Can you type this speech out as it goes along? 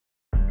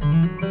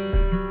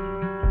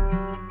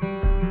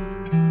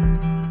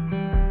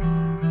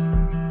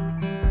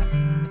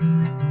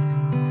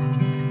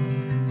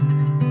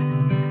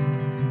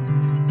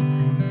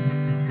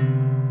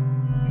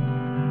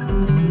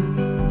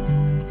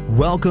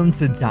Welcome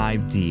to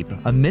Dive Deep,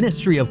 a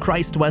ministry of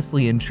Christ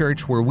Wesleyan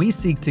Church where we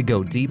seek to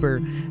go deeper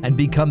and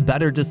become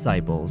better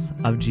disciples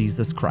of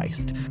Jesus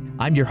Christ.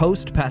 I'm your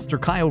host, Pastor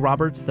Kyle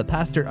Roberts, the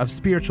pastor of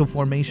spiritual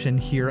formation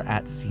here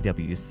at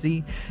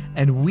CWC,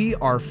 and we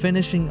are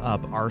finishing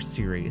up our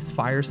series,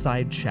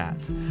 Fireside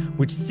Chats,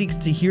 which seeks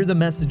to hear the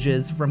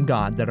messages from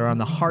God that are on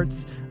the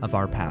hearts of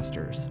our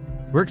pastors.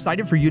 We're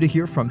excited for you to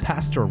hear from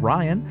Pastor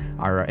Ryan,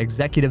 our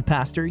executive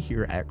pastor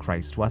here at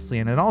Christ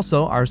Wesleyan, and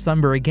also our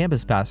Sunbury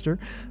campus pastor.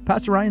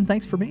 Pastor Ryan,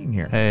 thanks for being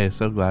here. Hey,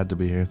 so glad to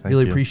be here. Thank you.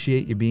 Really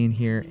appreciate you being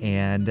here.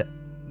 And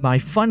my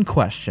fun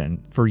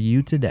question for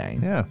you today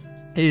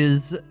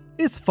is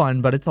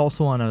fun, but it's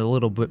also on a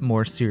little bit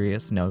more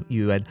serious note.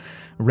 You had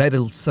read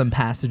some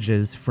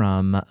passages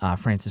from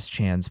Francis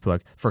Chan's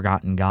book,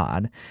 Forgotten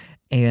God.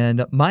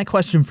 And my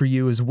question for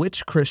you is,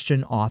 which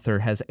Christian author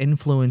has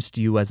influenced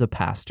you as a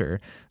pastor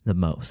the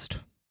most?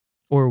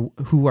 Or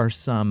who are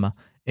some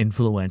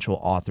influential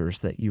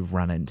authors that you've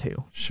run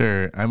into?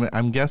 Sure.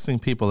 I'm guessing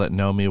people that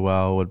know me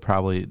well would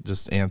probably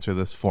just answer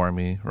this for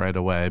me right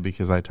away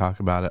because I talk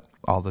about it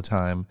all the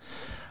time.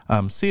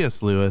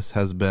 C.S. Lewis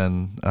has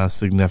been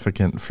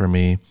significant for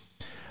me.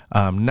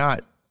 I love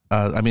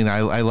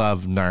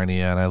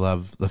Narnia and I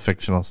love the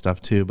fictional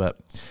stuff too, but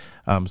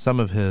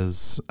some of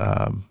his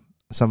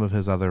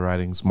other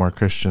writings, more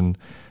Christian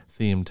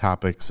themed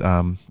topics,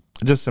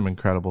 just some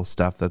incredible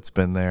stuff that's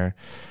been there.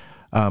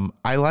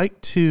 I like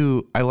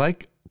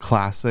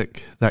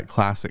classic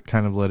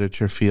kind of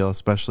literature feel,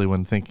 especially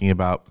when thinking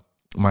about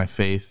my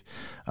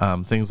faith.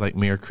 Things like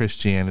Mere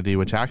Christianity,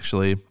 which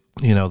actually,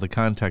 the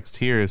context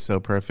here is so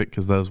perfect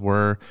because those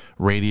were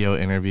radio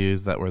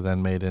interviews that were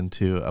then made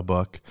into a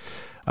book.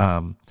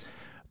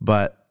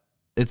 But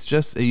it's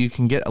just, you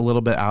can get a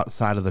little bit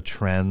outside of the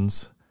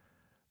trends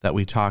that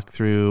we talk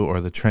through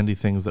or the trendy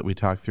things that we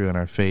talk through in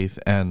our faith.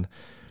 And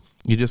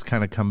you just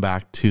kind of come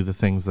back to the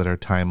things that are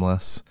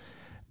timeless.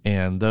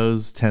 And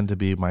those tend to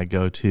be my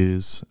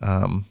go-tos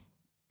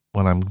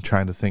when I'm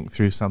trying to think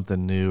through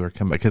something new or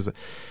come back. Because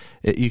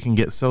you can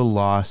get so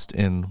lost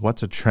in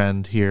what's a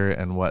trend here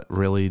and what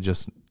really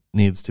just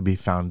needs to be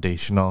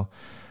foundational.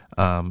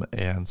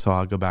 And so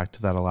I'll go back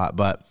to that a lot.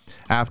 But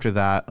after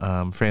that,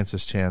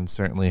 Francis Chan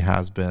certainly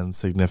has been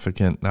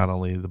significant, not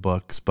only the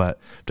books,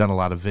 but done a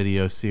lot of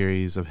video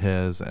series of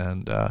his,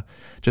 and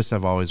just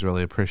have always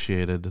really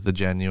appreciated the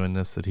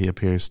genuineness that he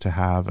appears to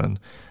have, and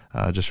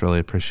just really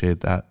appreciate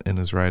that in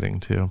his writing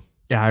too.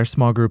 Yeah, our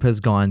small group has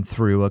gone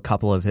through a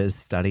couple of his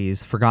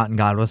studies. Forgotten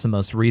God was the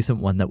most recent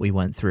one that we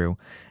went through,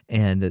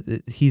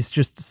 and he's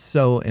just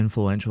so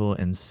influential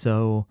and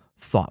so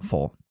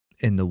thoughtful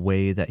in the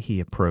way that he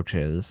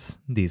approaches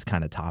these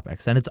kind of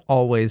topics. And it's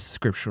always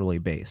scripturally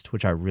based,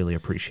 which I really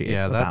appreciate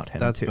about him.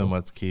 That's been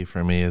what's key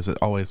for me, is it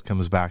always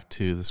comes back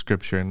to the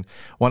scripture. And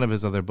one of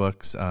his other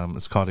books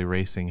is called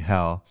Erasing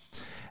Hell.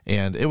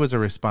 And it was a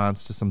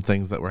response to some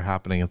things that were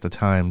happening at the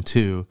time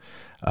too,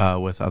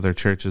 with other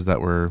churches that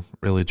were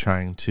really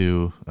trying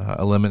to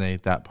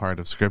eliminate that part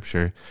of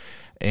scripture.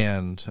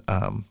 And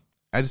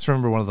I just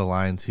remember one of the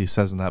lines he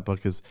says in that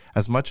book is,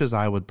 as much as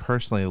I would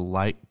personally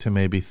like to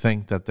maybe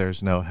think that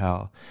there's no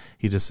hell,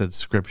 he just said,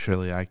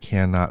 scripturally, I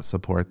cannot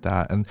support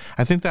that. And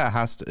I think that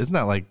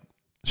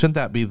shouldn't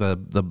that be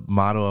the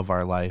motto of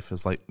our life,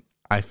 is like,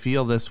 I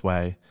feel this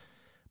way,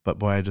 but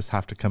boy, I just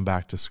have to come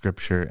back to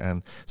scripture.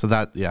 And so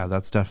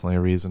that's definitely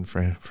a reason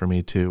for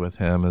me too with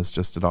him, is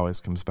just, it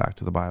always comes back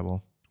to the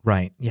Bible.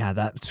 Right. Yeah,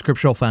 that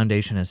scriptural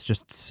foundation is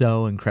just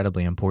so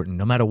incredibly important.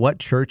 No matter what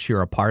church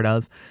you're a part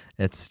of,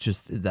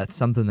 that's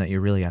something that you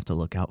really have to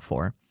look out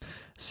for.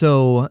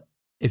 So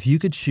if you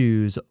could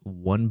choose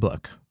one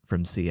book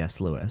from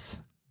C.S.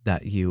 Lewis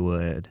that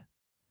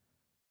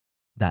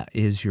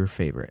is your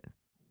favorite,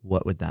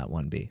 what would that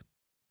one be?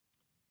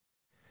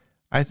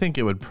 I think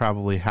it would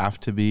probably have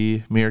to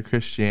be Mere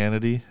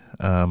Christianity.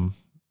 And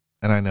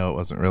I know it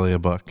wasn't really a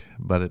book,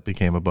 but it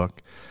became a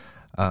book.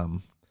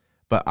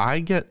 But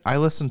I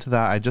listened to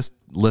that. I just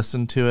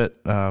listened to it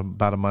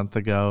about a month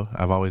ago.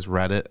 I've always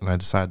read it, and I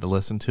decided to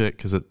listen to it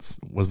because it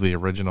was the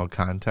original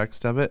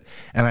context of it.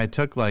 And I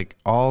took like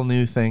all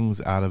new things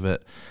out of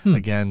it,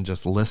 again,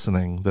 just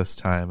listening this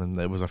time. And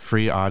it was a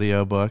free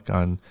audio book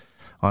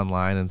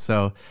online. And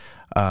so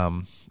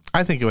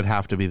I think it would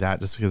have to be that,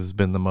 just because it's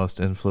been the most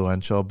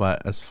influential.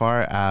 But as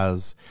far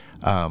as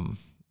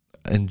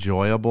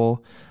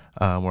enjoyable,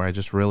 where I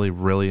just really,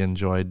 really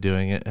enjoyed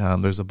doing it.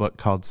 There's a book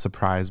called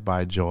Surprised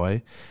by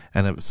Joy,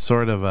 and it was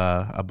sort of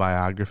a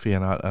biography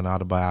and an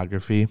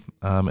autobiography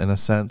in a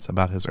sense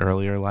about his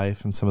earlier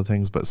life and some of the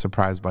things, but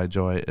Surprised by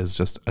Joy is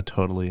just a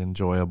totally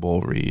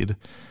enjoyable read,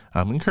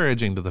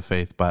 encouraging to the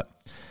faith, but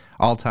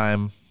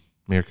all-time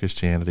Mere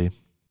Christianity.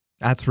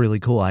 That's really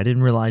cool. I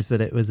didn't realize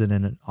that it was in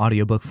an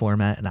audiobook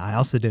format, and I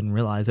also didn't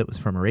realize it was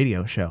from a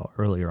radio show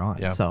earlier on.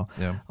 Yeah, so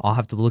yeah. I'll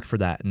have to look for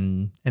that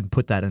and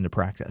put that into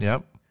practice.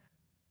 Yep.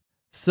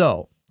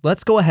 So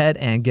let's go ahead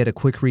and get a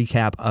quick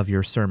recap of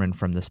your sermon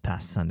from this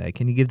past Sunday.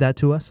 Can you give that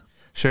to us?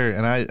 Sure.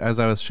 And as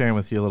I was sharing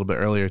with you a little bit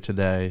earlier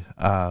today,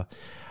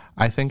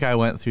 I think I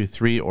went through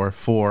 3 or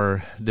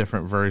 4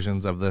 different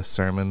versions of this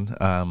sermon.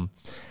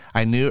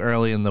 I knew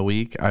early in the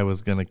week I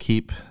was going to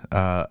keep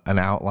an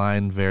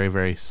outline very,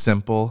 very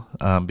simple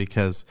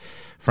because,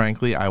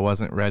 frankly, I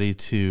wasn't ready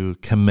to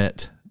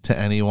commit to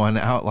any one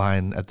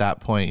outline at that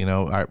point. You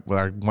know,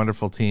 our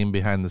wonderful team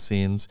behind the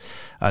scenes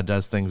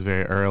does things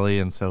very early,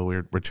 and so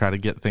we're trying to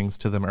get things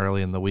to them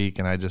early in the week.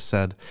 And I just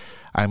said,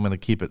 I'm going to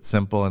keep it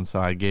simple, and so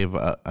I gave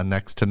a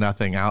next to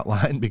nothing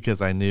outline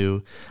because I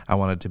knew I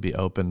wanted to be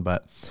open.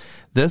 But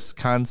this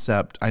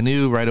concept, I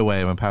knew right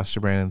away when Pastor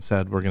Brandon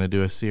said we're going to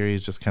do a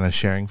series just kind of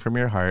sharing from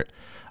your heart.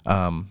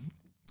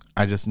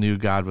 I just knew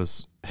God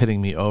was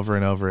hitting me over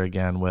and over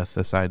again with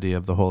this idea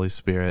of the Holy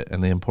Spirit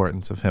and the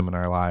importance of him in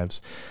our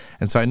lives.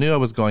 And so I knew I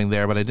was going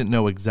there, but I didn't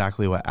know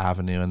exactly what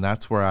avenue. And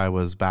that's where I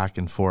was back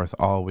and forth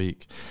all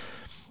week.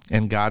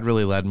 And God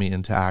really led me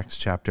into Acts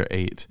chapter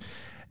 8.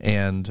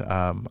 And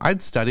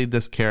I'd studied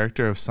this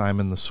character of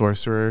Simon the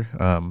sorcerer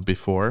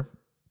before,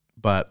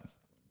 but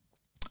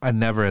I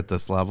never at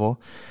this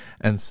level.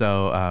 And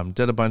so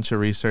did a bunch of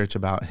research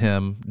about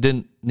him.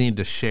 Didn't need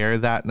to share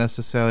that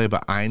necessarily,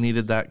 but I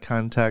needed that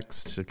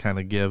context to kind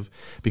of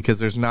give, because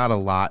there's not a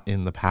lot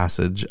in the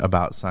passage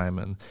about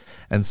Simon.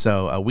 And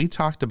so we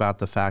talked about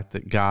the fact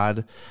that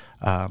God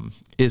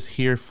is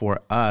here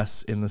for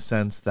us in the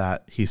sense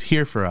that he's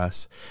here for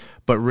us.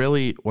 But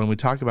really, when we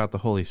talk about the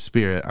Holy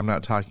Spirit, I'm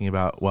not talking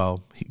about,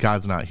 well,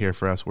 God's not here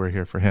for us, we're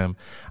here for him.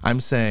 I'm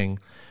saying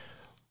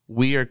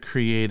we are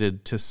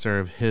created to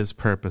serve his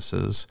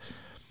purposes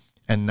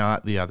and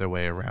not the other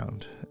way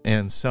around.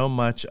 And so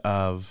much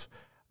of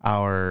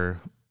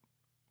our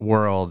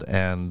world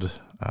and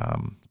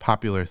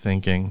popular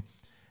thinking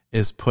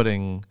is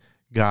putting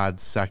God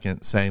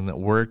second, saying that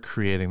we're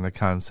creating the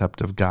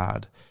concept of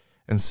God.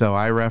 And so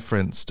I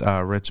referenced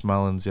Rich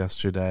Mullins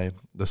yesterday,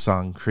 the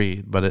song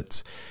Creed,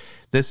 but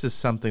this is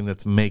something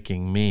that's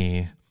making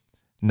me,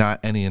 not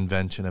any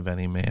invention of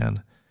any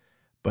man.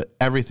 But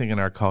everything in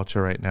our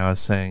culture right now is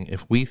saying,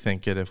 if we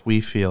think it, if we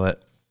feel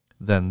it,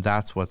 then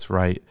that's what's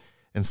right,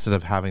 instead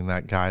of having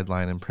that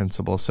guideline and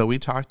principle. So we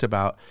talked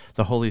about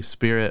the Holy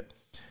Spirit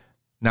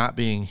not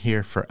being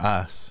here for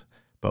us,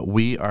 but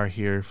we are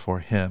here for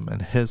him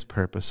and his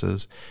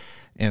purposes.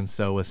 And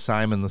so with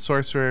Simon the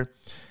sorcerer,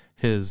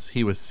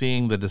 he was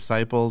seeing the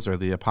disciples, or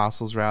the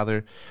apostles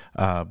rather,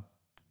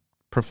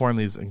 perform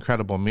these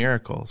incredible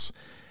miracles.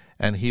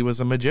 And he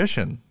was a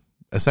magician,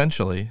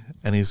 essentially.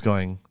 And he's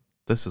going,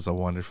 this is a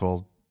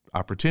wonderful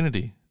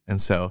opportunity.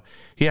 And so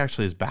he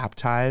actually is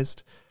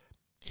baptized.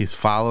 He's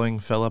following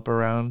Philip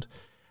around.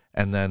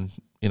 And then,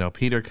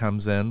 Peter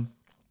comes in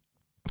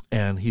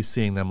and he's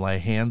seeing them lay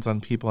hands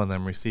on people and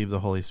then receive the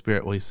Holy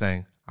Spirit. Well, he's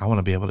saying, I want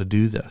to be able to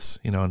do this,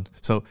 and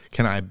so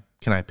can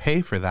I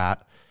pay for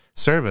that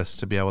service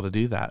to be able to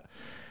do that?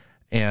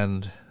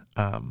 And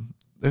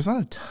there's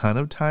not a ton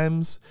of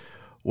times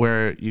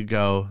where you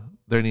go,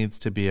 there needs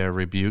to be a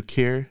rebuke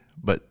here,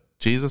 but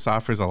Jesus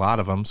offers a lot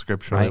of them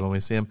scripturally, right, when we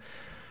see him.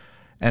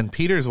 And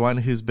Peter's one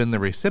who's been the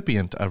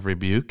recipient of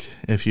rebuke,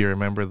 if you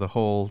remember the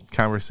whole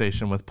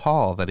conversation with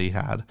Paul that he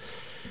had.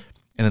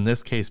 And in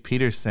this case,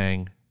 Peter's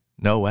saying,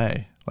 no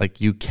way. Like,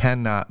 you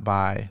cannot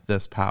buy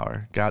this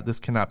power. God,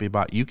 this cannot be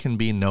bought. You can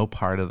be no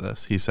part of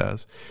this, he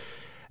says.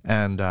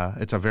 And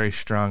it's a very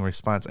strong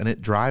response. And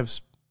it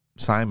drives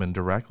Simon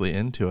directly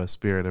into a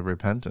spirit of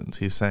repentance.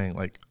 He's saying,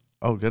 like,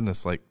 oh,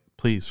 goodness, like,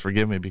 please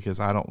forgive me,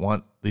 because I don't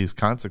want these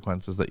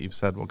consequences that you've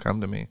said will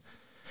come to me.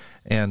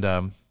 And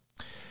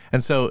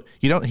so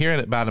you don't hear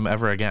about him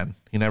ever again.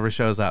 He never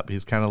shows up.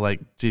 He's kind of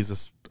like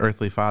Jesus'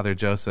 earthly father,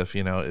 Joseph.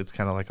 It's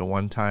kind of like a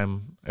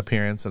one-time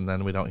appearance, and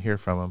then we don't hear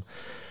from him.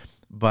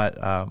 But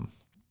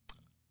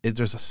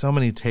there's so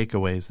many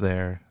takeaways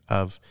there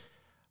of,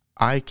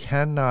 I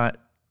cannot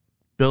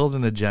build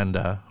an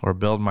agenda or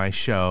build my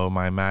show,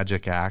 my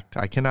magic act.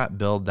 I cannot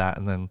build that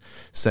and then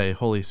say,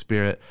 Holy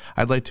Spirit,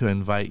 I'd like to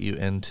invite you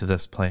into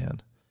this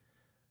plan.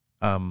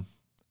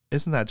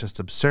 Isn't that just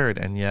absurd?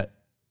 And yet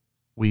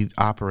we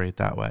operate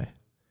that way.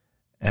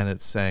 And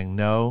it's saying,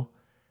 no,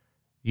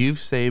 you've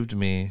saved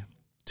me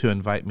to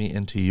invite me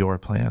into your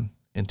plan,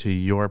 into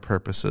your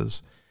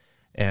purposes.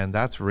 And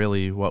that's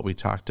really what we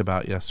talked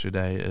about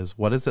yesterday, is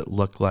what does it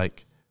look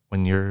like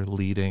when you're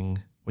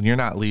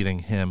not leading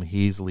him,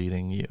 he's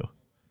leading you.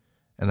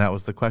 And that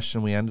was the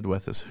question we ended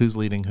with, is who's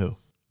leading who?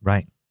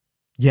 Right.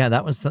 Yeah,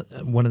 that was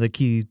one of the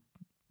key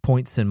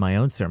points in my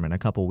own sermon a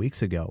couple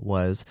weeks ago,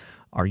 was,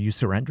 are you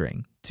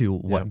surrendering to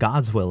what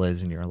God's will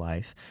is in your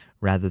life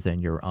rather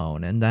than your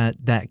own? And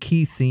that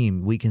key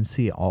theme, we can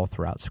see all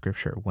throughout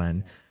Scripture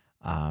when,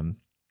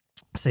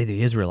 say,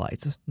 the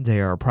Israelites, they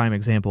are a prime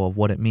example of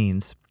what it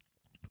means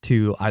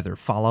to either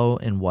follow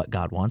in what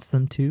God wants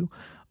them to,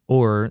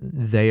 or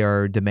they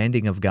are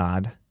demanding of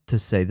God to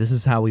say, this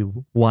is how we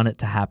want it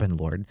to happen,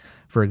 Lord.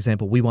 For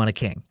example, we want a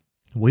king.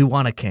 We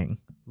want a king.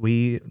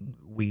 We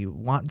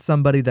want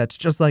somebody that's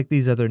just like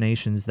these other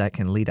nations that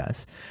can lead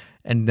us.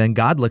 And then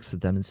God looks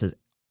at them and says,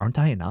 aren't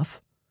I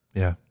enough?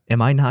 Yeah.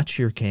 Am I not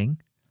your king?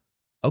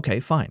 Okay,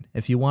 fine.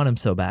 If you want him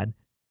so bad,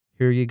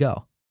 here you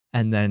go.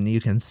 And then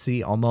you can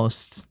see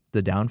almost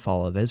the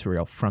downfall of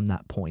Israel from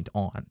that point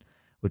on,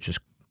 which is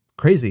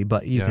crazy,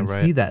 but you Yeah, can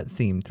right. see that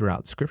theme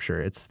throughout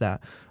Scripture. It's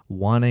that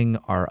wanting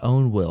our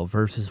own will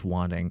versus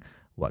wanting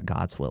what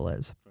God's will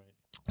is.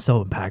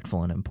 So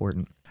impactful and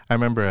important. I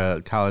remember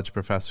a college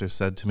professor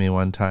said to me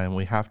one time,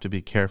 we have to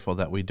be careful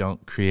that we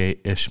don't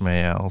create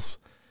Ishmaels,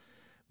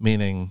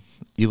 meaning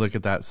you look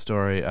at that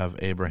story of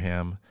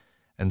Abraham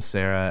and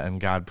Sarah, and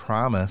God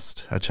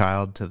promised a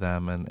child to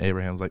them, and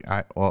Abraham's like,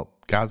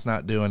 God's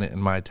not doing it in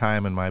my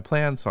time and my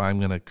plan, so I'm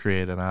going to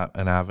create an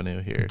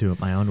avenue here. Do it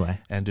my own way.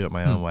 And do it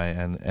my own way.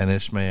 And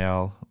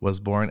Ishmael was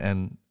born,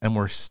 and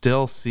we're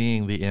still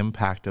seeing the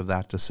impact of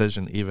that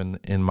decision even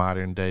in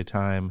modern day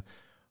time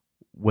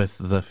with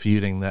the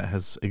feuding that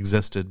has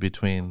existed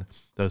between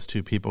those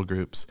two people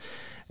groups,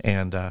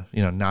 and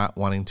not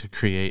wanting to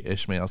create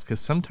Ishmaels, because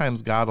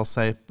sometimes God will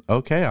say,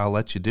 okay, I'll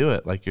let you do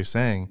it, like you're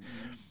saying.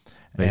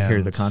 But here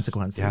are the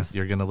consequences. Yeah,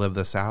 you're going to live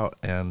this out.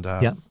 And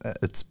Yep.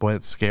 it's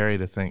scary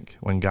to think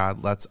when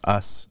God lets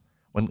us,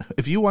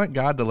 if you want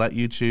God to let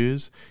you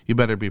choose, you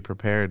better be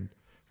prepared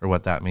for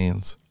what that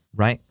means.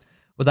 Right.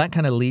 Well, that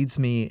kind of leads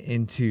me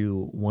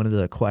into one of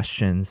the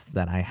questions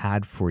that I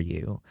had for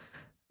you.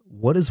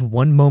 What is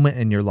one moment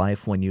in your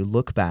life when you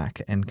look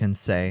back and can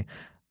say,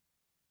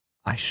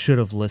 I should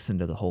have listened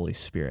to the Holy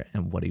Spirit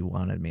and what he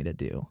wanted me to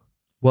do?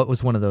 What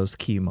was one of those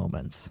key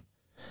moments?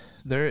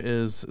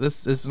 This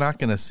is not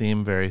going to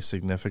seem very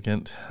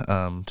significant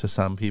to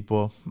some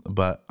people,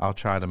 but I'll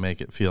try to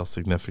make it feel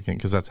significant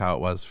because that's how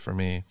it was for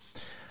me.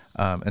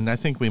 And I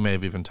think we may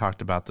have even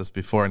talked about this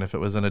before, and if it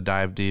was in a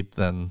dive deep,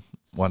 then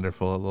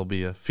wonderful. It'll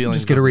be a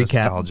feeling of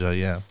nostalgia.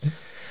 Yeah.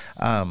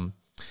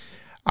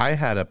 I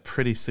had a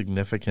pretty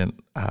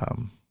significant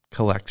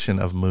collection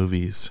of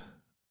movies,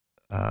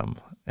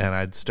 and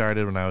I'd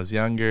started when I was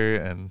younger,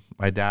 and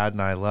my dad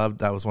and I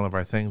that was one of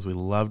our things. We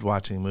loved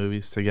watching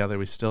movies together.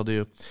 We still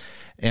do.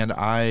 And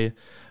I'd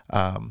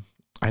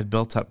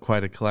built up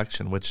quite a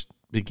collection, which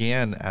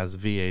began as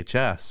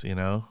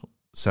VHS,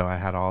 So I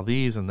had all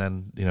these, and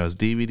then, as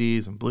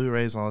DVDs and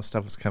Blu-rays and all this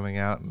stuff was coming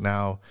out. And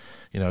now,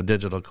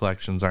 digital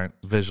collections aren't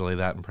visually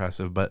that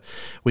impressive, but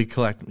I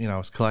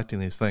was collecting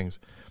these things.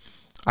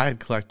 I had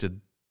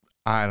collected,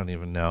 I don't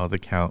even know the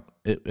count.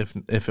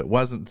 If it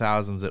wasn't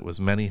thousands, it was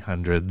many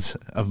hundreds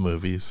of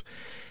movies.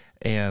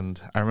 And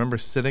I remember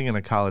sitting in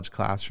a college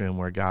classroom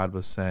where God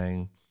was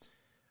saying,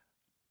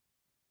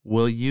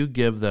 will you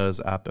give those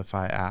up if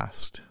I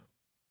asked?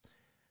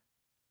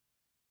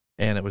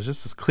 And it was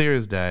just as clear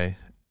as day.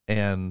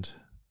 And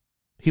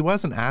he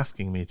wasn't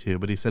asking me to,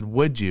 but he said,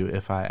 would you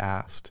if I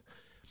asked?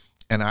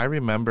 And I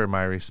remember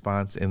my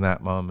response in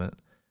that moment,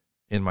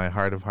 in my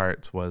heart of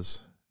hearts,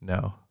 was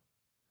no.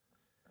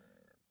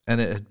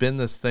 And it had been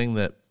this thing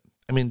that,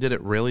 did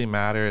it really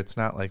matter? It's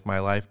not like my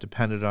life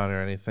depended on it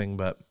or anything,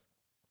 but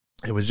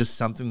it was just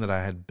something that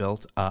I had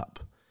built up.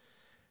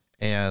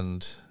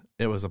 And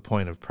it was a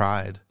point of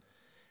pride.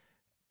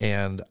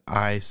 And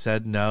I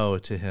said no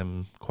to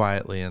him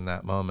quietly in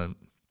that moment.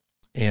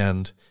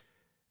 And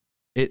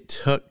it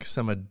took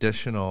some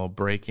additional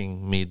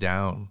breaking me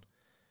down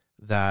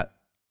that,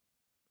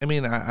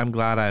 I'm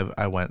glad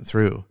I went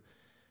through.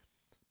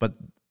 But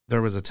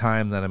there was a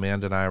time that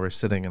Amanda and I were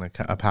sitting in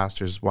a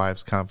pastor's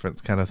wives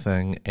conference kind of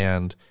thing,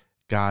 and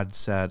God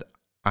said,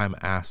 I'm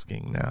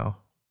asking now,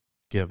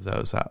 give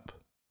those up.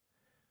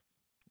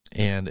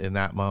 And in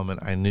that moment,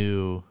 I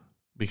knew,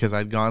 because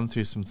I'd gone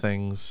through some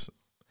things,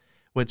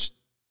 which,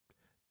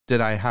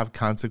 did I have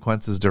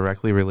consequences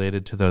directly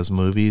related to those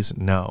movies?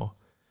 No.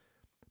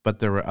 But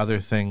there were other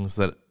things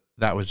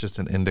that was just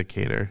an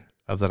indicator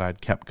of that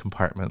I'd kept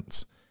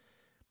compartments.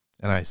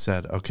 And I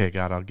said, okay,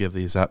 God, I'll give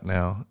these up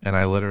now. And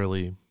I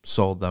literally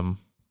sold them,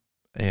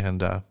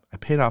 and I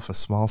paid off a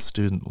small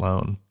student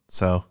loan.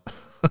 So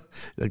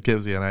that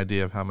gives you an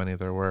idea of how many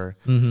there were.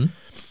 Mm-hmm.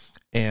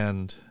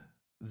 And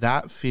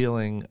that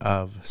feeling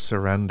of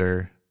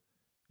surrender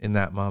in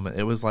that moment,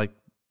 it was like,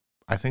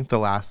 I think the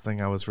last thing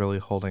I was really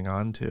holding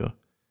on to.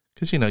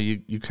 Because,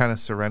 you kind of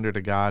surrender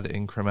to God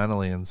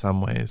incrementally in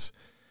some ways.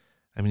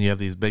 You have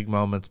these big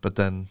moments, but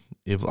then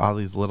you have all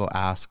these little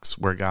asks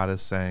where God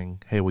is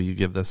saying, hey, will you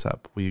give this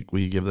up? Will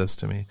you give this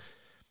to me?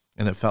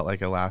 And it felt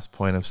like a last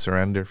point of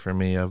surrender for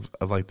me of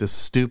like this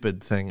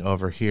stupid thing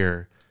over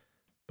here,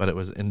 but it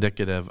was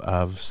indicative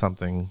of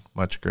something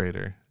much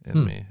greater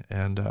in me.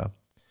 And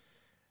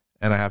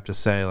I have to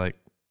say, like,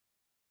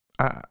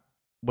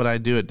 would I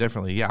do it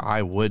differently? Yeah,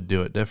 I would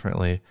do it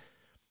differently,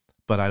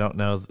 but I don't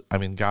know.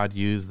 God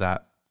used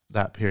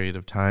that period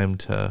of time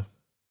to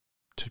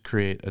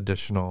create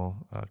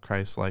additional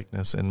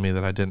Christ-likeness in me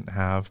that I didn't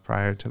have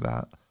prior to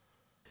that.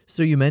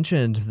 So you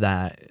mentioned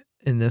that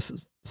in this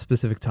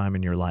specific time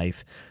in your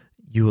life,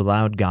 you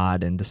allowed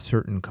God into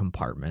certain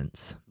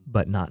compartments,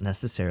 but not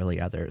necessarily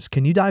others.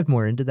 Can you dive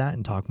more into that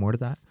and talk more to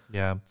that?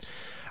 Yeah.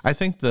 I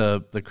think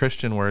the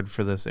Christian word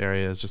for this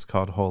area is just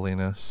called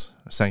holiness,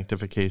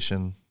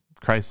 sanctification,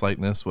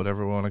 Christ-likeness,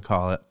 whatever we want to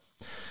call it.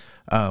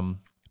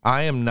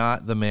 I am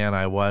not the man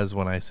I was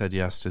when I said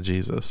yes to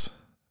Jesus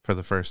for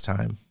the first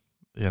time.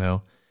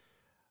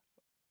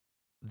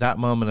 That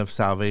moment of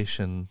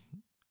salvation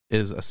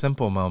is a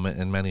simple moment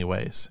in many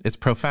ways. It's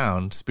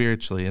profound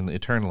spiritually and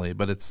eternally,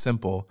 but it's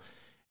simple,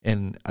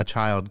 and a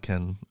child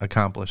can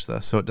accomplish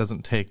this. So it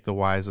doesn't take the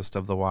wisest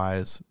of the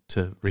wise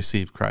to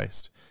receive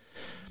Christ.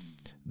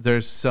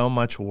 There's so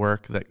much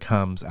work that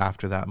comes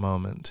after that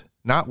moment.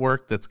 Not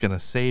work that's going to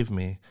save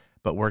me,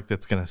 but work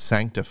that's going to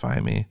sanctify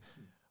me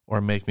or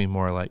make me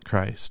more like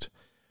Christ.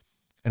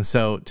 And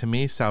so to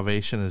me,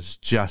 salvation is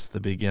just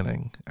the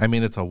beginning. I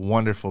mean, it's a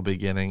wonderful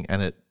beginning,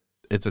 and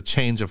it's a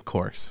change of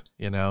course.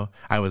 You know,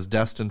 I was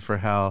destined for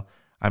hell.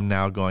 I'm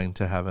now going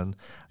to heaven.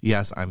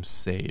 Yes, I'm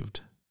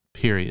saved,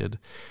 period.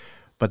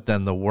 But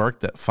then the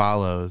work that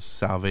follows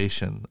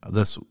salvation,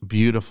 this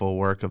beautiful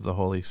work of the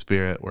Holy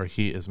Spirit where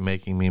he is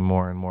making me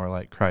more and more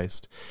like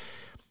Christ,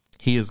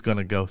 he is going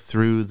to go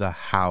through the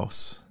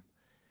house,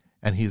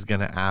 and he's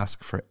going to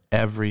ask for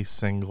every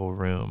single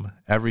room,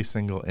 every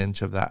single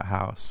inch of that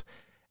house.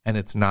 And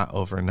it's not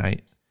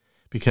overnight,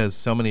 because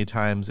so many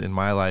times in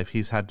my life,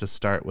 he's had to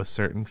start with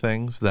certain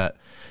things that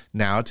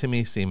now to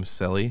me seem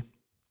silly,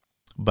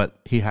 but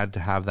he had to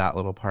have that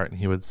little part, and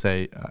he would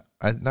say,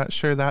 I'm not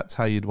sure that's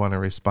how you'd want to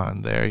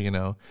respond there, you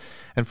know.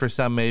 And for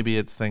some, maybe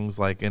it's things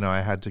like, you know,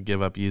 I had to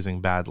give up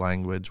using bad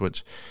language,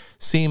 which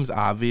seems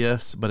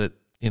obvious, but it,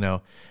 you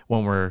know,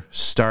 when we're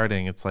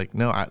starting, it's like,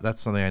 no,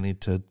 that's something I need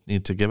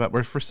to give up.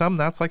 Where for some,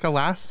 that's like a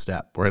last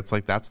step, where it's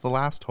like, that's the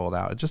last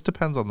holdout. It just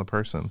depends on the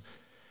person,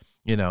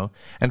 you know.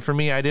 And for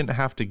me, I didn't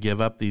have to give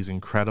up these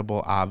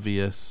incredible,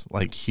 obvious,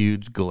 like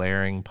huge,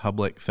 glaring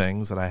public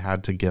things that I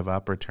had to give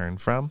up or turn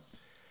from.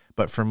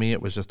 But for me,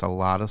 it was just a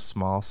lot of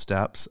small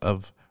steps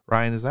of,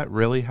 Ryan, is that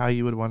really how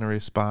you would want to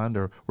respond?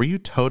 Or were you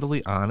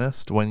totally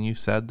honest when you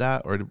said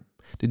that? Or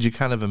did you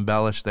kind of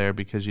embellish there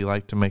because you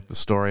like to make the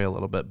story a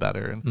little bit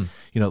better? And,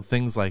 you know,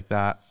 things like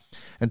that.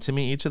 And to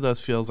me, each of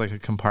those feels like a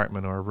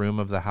compartment or a room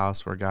of the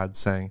house where God's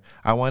saying,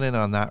 I want in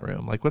on that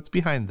room. Like, what's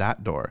behind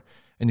that door?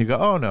 And you go,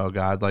 oh, no,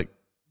 God, like,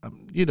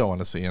 you don't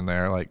want to see in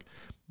there. Like,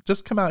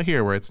 just come out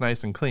here where it's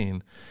nice and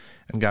clean.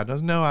 And God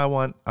knows, no, I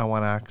want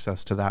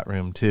access to that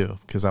room too,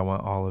 because I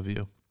want all of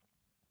you.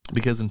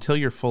 Because until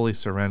you're fully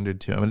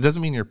surrendered to him, and it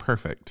doesn't mean you're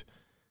perfect.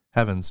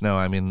 Heavens, no.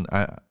 I mean,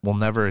 I will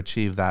never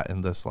achieve that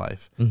in this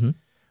life. Mm-hmm.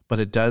 But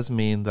it does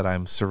mean that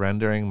I'm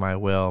surrendering my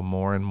will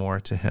more and more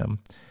to him.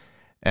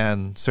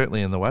 And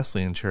certainly in the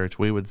Wesleyan church,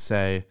 we would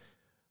say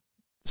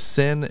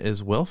sin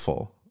is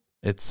willful.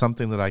 It's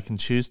something that I can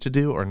choose to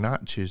do or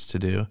not choose to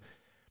do.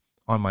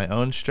 On my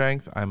own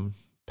strength, I'm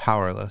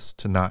powerless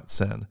to not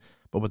sin.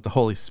 But with the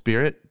Holy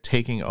Spirit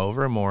taking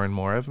over more and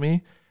more of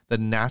me, the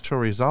natural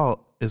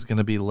result is going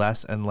to be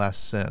less and less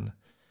sin.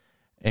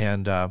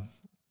 And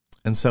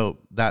so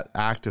that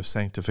act of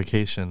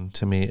sanctification,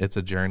 to me, it's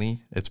a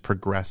journey. It's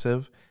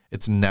progressive.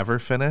 It's never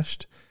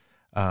finished.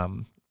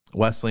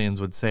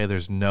 Wesleyans would say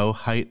there's no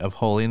height of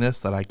holiness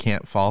that I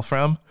can't fall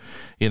from.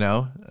 You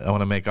know, I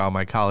want to make all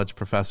my college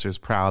professors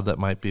proud that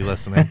might be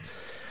listening.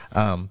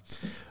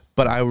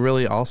 But I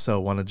really also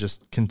want to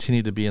just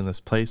continue to be in this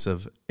place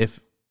of,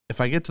 if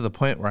I get to the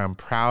point where I'm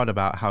proud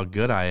about how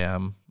good I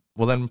am,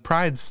 well, then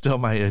pride's still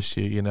my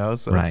issue, you know?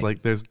 So It's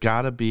like there's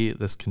got to be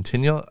this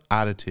continual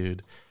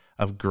attitude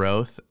of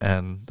growth,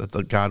 and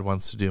that God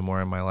wants to do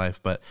more in my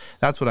life. But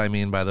that's what I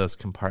mean by those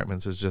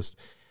compartments, is just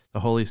the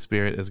Holy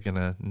Spirit is going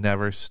to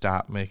never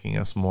stop making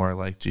us more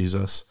like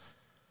Jesus.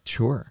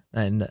 Sure.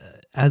 And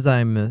as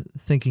I'm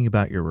thinking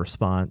about your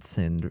response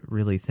and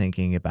really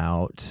thinking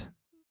about,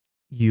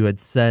 you had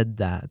said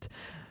that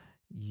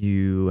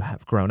you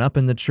have grown up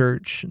in the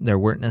church. There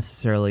weren't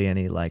necessarily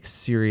any like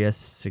serious,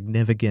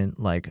 significant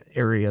like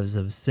areas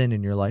of sin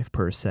in your life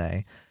per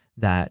se,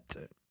 that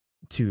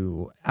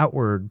to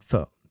outward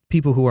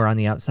people who are on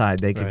the outside,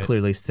 they could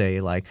clearly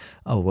say like,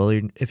 oh, well,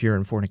 if you're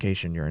in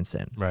fornication, you're in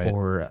sin. Right.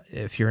 Or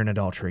if you're in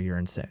adultery, you're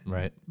in sin.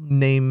 Right.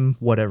 Name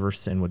whatever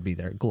sin would be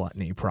there: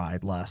 gluttony,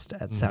 pride, lust,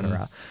 etc.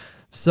 Mm-hmm.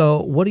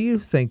 So what do you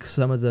think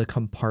some of the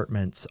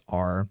compartments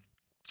are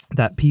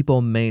that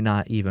people may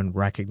not even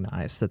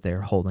recognize that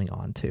they're holding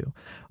on to,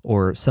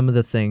 or some of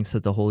the things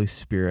that the Holy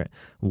Spirit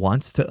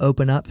wants to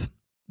open up,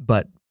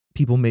 but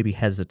people may be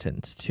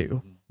hesitant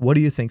to? What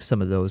do you think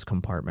some of those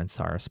compartments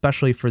are,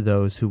 especially for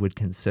those who would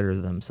consider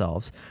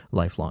themselves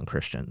lifelong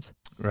Christians?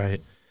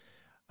 Right.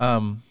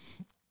 As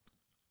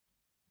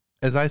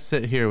I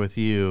sit here with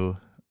you,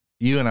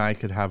 you and I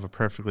could have a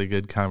perfectly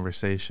good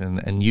conversation,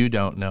 and you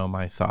don't know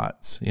my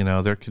thoughts. You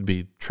know, there could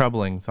be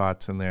troubling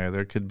thoughts in there.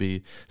 There could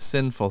be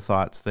sinful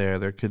thoughts there.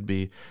 There could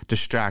be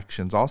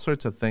distractions, all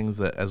sorts of things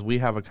that as we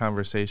have a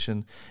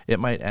conversation, it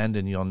might end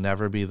and you'll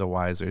never be the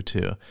wiser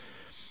to.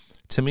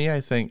 To me, I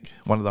think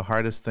one of the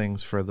hardest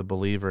things for the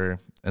believer,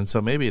 and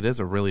so maybe it is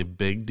a really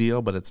big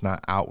deal, but it's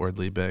not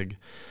outwardly big,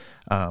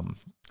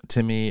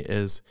 to me,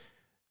 is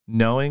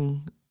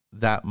knowing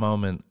that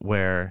moment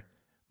where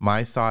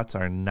my thoughts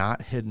are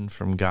not hidden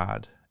from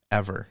God,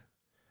 ever.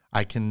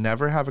 I can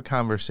never have a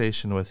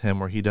conversation with him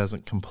where he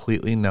doesn't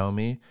completely know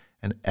me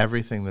and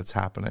everything that's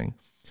happening.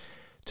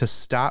 To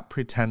stop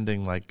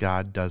pretending like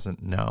God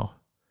doesn't know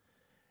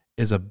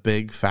is a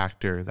big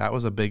factor. That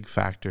was a big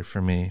factor for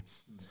me,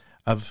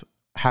 of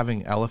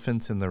having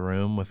elephants in the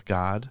room with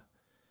God.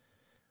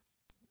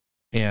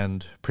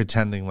 and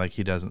pretending like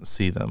he doesn't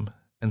see them.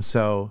 And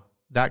so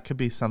that could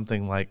be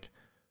something like,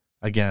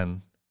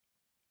 again,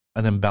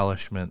 an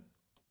embellishment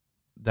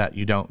that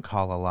you don't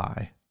call a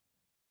lie,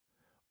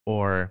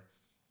 or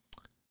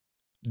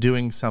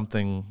doing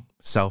something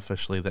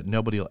selfishly that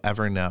nobody will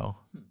ever know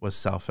was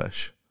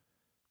selfish,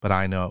 but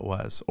I know it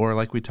was. Or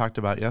like we talked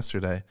about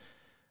yesterday,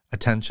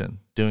 attention,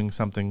 doing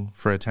something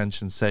for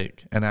attention's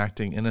sake and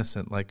acting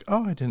innocent, like,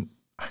 oh, I didn't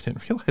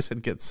realize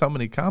I'd get so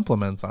many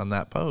compliments on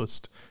that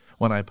post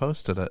when I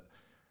posted it.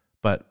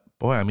 But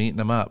boy, I'm eating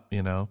them up,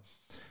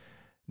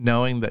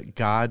 knowing that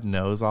God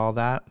knows all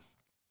that,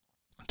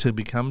 to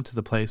become to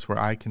the place where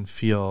I can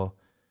feel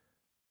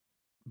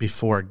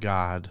before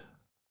God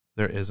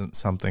there isn't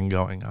something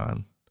going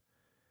on.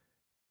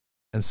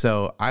 And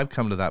so I've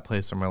come to that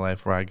place in my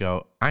life where I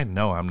go, I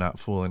know I'm not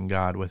fooling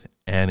God with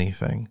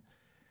anything.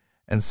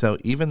 And so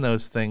even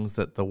those things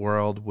that the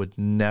world would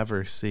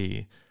never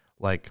see,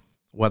 like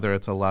whether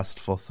it's a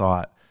lustful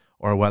thought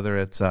or whether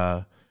it's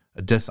a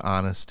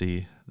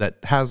dishonesty that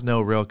has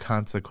no real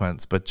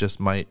consequence, but just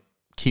might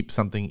keep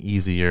something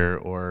easier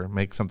or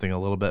make something a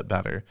little bit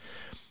better,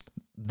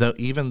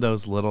 even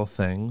those little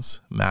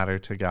things matter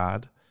to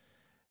God.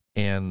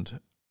 And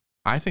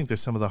I think they're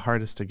some of the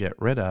hardest to get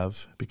rid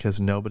of because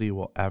nobody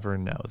will ever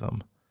know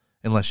them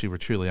unless you were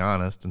truly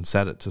honest and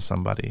said it to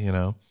somebody,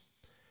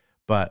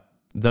 But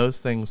those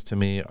things to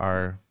me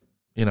are,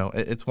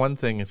 it's one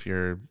thing if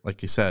you're,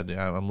 like you said,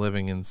 I'm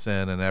living in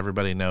sin and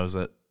everybody knows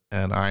it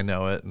and I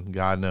know it and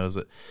God knows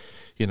it.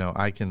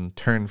 I can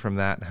turn from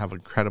that and have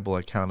incredible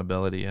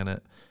accountability in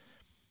it.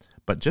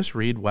 But just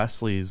read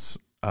Wesley's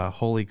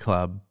Holy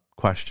Club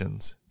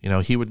questions.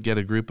 He would get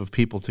a group of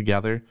people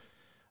together,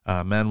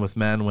 men with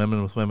men,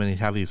 women with women. He'd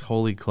have these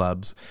holy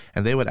clubs,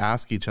 and they would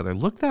ask each other.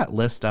 Look that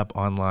list up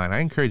online. I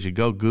encourage you,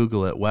 go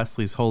Google it,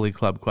 Wesley's Holy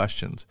Club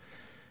questions.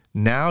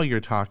 Now you're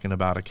talking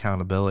about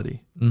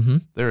accountability. Mm-hmm.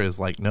 There is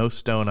like no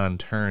stone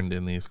unturned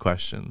in these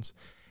questions.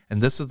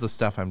 And this is the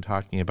stuff I'm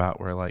talking about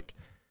where like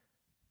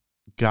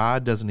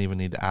God doesn't even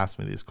need to ask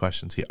me these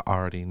questions. He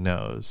already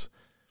knows.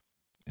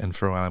 And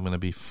for when I'm going to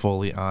be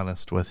fully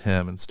honest with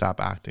him and stop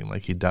acting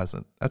like he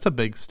doesn't. That's a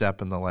big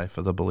step in the life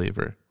of the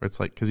believer, where it's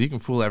like, because you can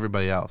fool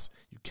everybody else,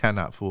 you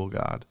cannot fool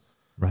God.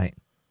 Right.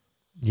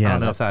 Yeah. I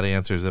don't know if that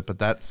answers it, but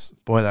that's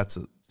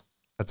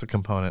a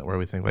component where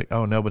we think like,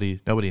 oh, nobody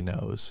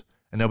knows,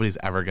 and nobody's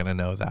ever going to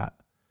know that,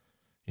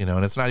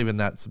 and it's not even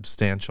that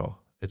substantial.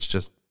 It's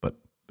just, but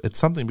it's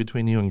something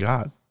between you and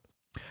God.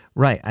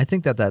 Right. I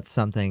think that that's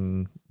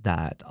something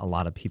that a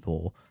lot of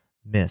people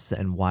miss,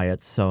 and why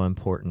it's so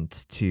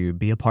important to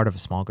be a part of a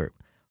small group,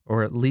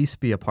 or at least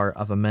be a part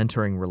of a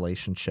mentoring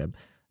relationship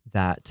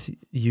that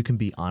you can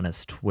be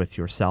honest with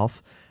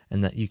yourself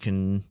and that you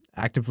can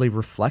actively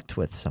reflect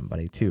with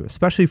somebody too,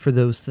 especially for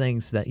those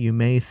things that you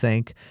may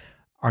think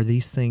are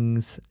these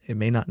things. It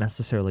may not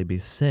necessarily be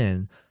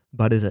sin,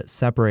 but is it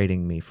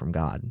separating me from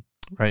God?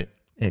 Right.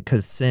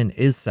 Because sin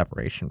is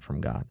separation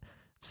from God.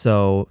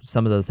 So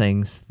some of the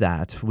things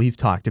that we've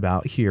talked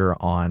about here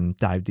on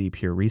Dive Deep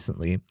here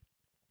recently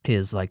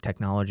is like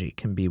technology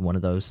can be one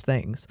of those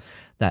things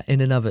that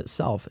in and of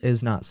itself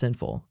is not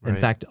sinful. Right.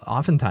 In fact,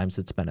 oftentimes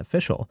it's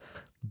beneficial,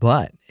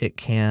 but it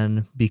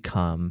can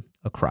become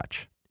a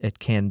crutch. It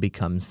can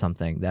become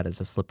something that is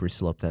a slippery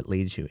slope that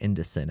leads you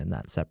into sin and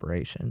that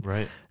separation.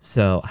 Right.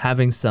 So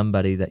having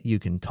somebody that you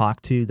can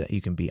talk to, that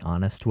you can be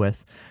honest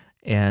with,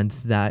 and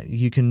that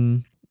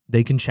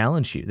they can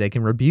challenge you. They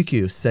can rebuke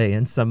you, say,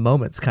 in some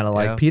moments, kind of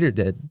like Peter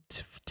did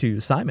to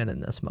Simon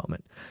in this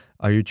moment.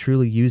 Are you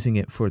truly using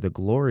it for the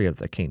glory of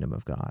the kingdom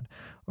of God,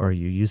 or are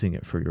you using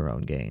it for your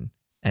own gain?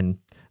 And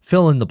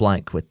fill in the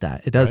blank with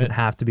that. It doesn't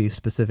have to be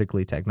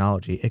specifically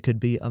technology. It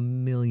could be a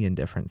million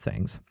different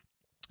things.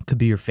 It could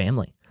be your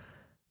family.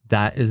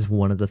 That is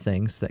one of the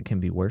things that can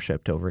be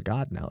worshiped over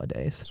God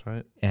nowadays. That's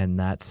right. And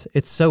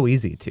it's so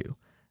easy to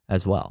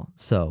as well.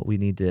 So we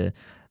need to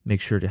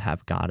make sure to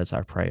have God as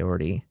our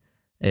priority,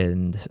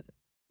 and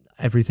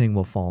everything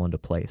will fall into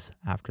place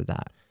after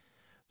that.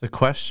 The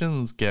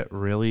questions get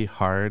really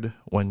hard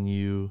when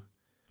you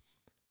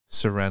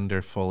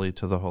surrender fully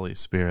to the Holy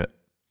Spirit,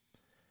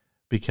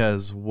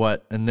 because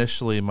what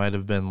initially might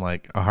have been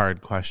like a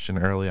hard question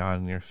early on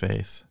in your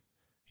faith,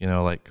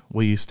 like,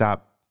 will you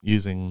stop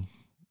using,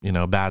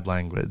 bad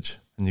language?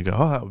 And you go,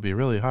 oh, that would be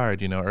really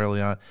hard,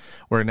 early on,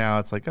 where now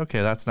it's like,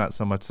 okay, that's not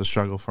so much the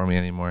struggle for me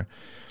anymore.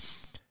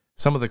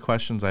 Some of the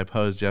questions I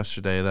posed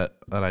yesterday that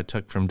I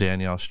took from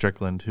Danielle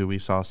Strickland, who we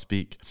saw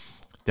speak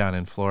down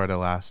in Florida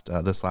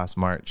this last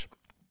March.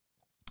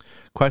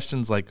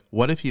 Questions like,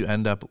 what if you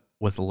end up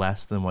with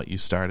less than what you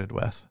started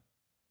with?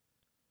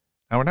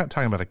 Now, we're not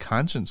talking about a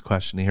conscience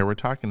question here. We're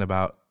talking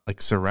about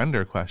like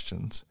surrender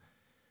questions.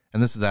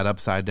 And this is that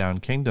upside down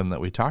kingdom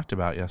that we talked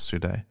about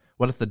yesterday.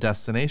 What if the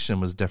destination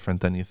was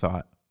different than you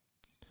thought?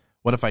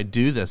 What if I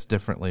do this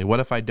differently? What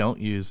if I don't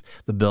use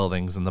the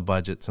buildings and the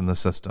budgets and the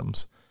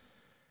systems?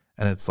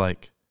 And it's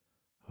like,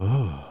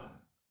 oh,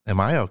 am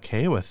I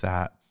okay with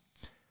that?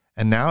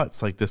 And now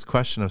it's like this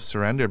question of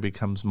surrender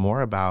becomes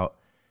more about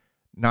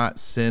not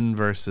sin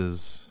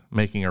versus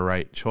making a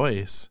right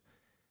choice.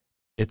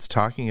 it's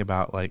talking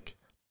about like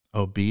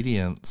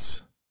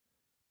obedience,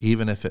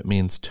 even if it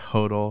means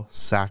total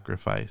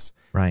sacrifice.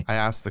 Right. I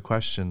asked the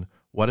question,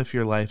 what if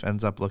your life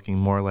ends up looking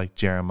more like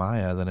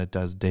Jeremiah than it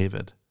does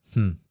David?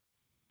 And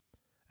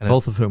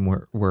both of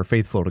whom were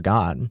faithful to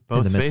God in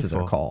the midst faithful, of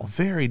their call.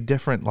 very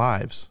different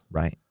lives.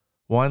 Right.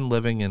 One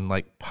living in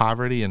like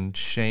poverty and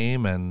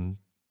shame and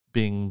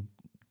being,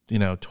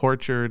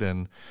 tortured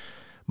and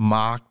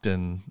mocked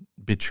and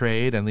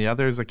betrayed, and the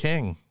other is a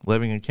king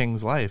living a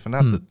king's life. And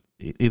not that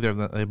either of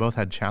them, they both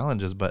had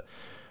challenges, but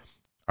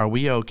are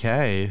we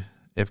okay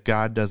if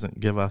God doesn't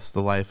give us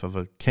the life of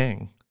a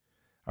king?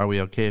 Are we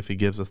okay if he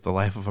gives us the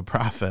life of a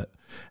prophet?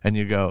 And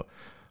you go,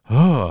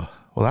 oh,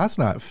 well, that's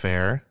not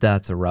fair.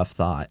 That's a rough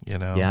thought.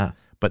 Yeah.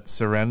 But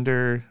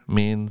surrender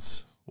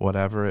means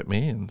whatever it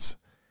means.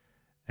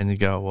 And you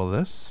go, well,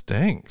 this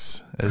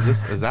stinks.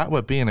 Is that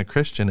what being a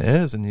Christian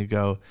is? And you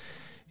go,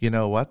 you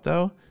know what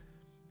though?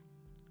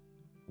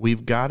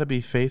 We've got to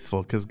be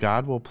faithful because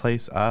God will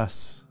place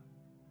us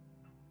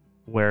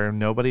where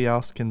nobody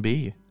else can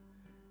be.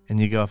 And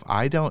you go,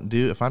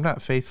 if I'm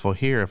not faithful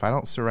here, if I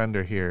don't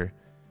surrender here,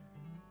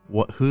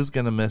 who's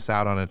going to miss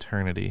out on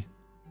eternity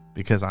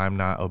because I'm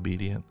not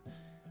obedient?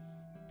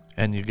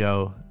 And you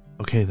go,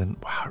 okay, then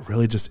wow,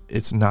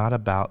 it's not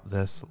about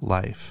this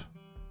life.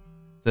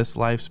 This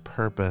life's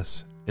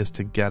purpose is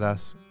to get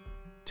us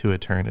to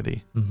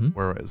eternity,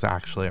 where it's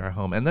actually our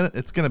home. And then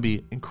it's going to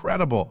be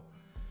incredible.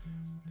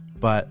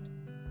 But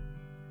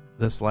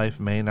this life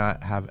may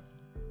not have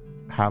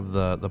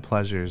the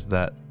pleasures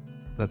that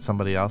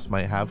somebody else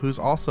might have who's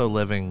also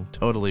living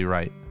totally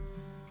right.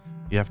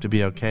 You have to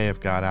be okay if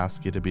God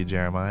asks you to be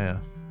Jeremiah.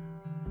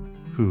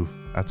 Whew,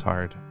 that's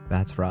hard.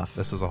 That's rough.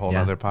 This is a whole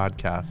other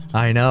podcast.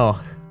 I know.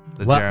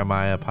 The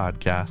Jeremiah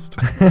podcast.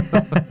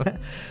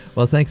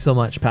 Well, thanks so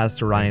much,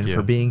 Pastor Ryan,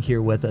 for being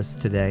here with us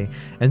today.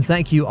 And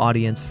thank you,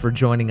 audience, for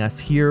joining us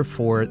here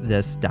for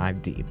this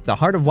Dive Deep. The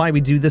heart of why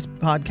we do this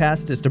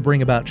podcast is to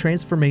bring about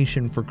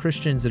transformation for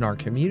Christians in our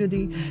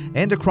community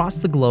and across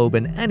the globe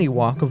in any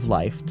walk of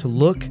life to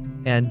look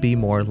and be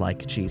more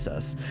like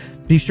Jesus.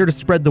 Be sure to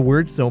spread the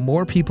word so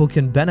more people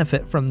can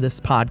benefit from this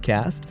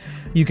podcast.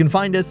 You can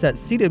find us at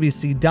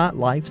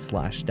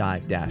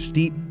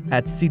cwc.life/dive-deep,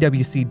 at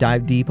CWC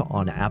Dive Deep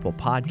on Apple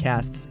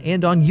Podcasts,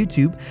 and on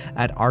YouTube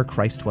at our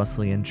Christ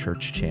Wesleyan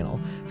Church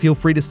channel. Feel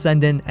free to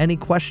send in any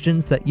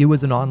questions that you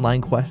as an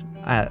online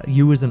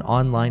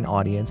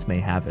audience may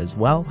have as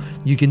well.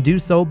 You can do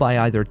so by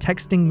either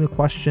texting the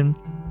question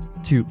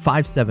to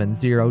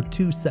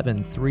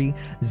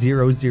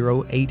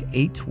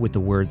 570-273-0088 with the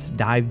words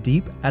Dive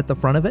Deep at the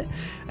front of it.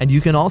 And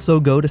you can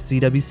also go to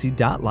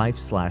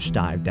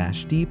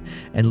cwc.life/dive-deep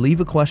and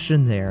leave a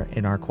question there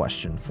in our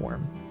question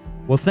form.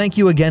 Well, thank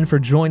you again for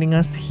joining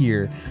us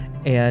here,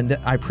 and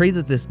I pray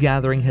that this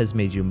gathering has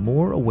made you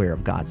more aware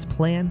of God's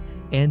plan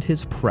and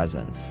his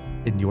presence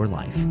in your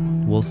life.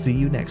 We'll see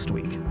you next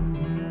week.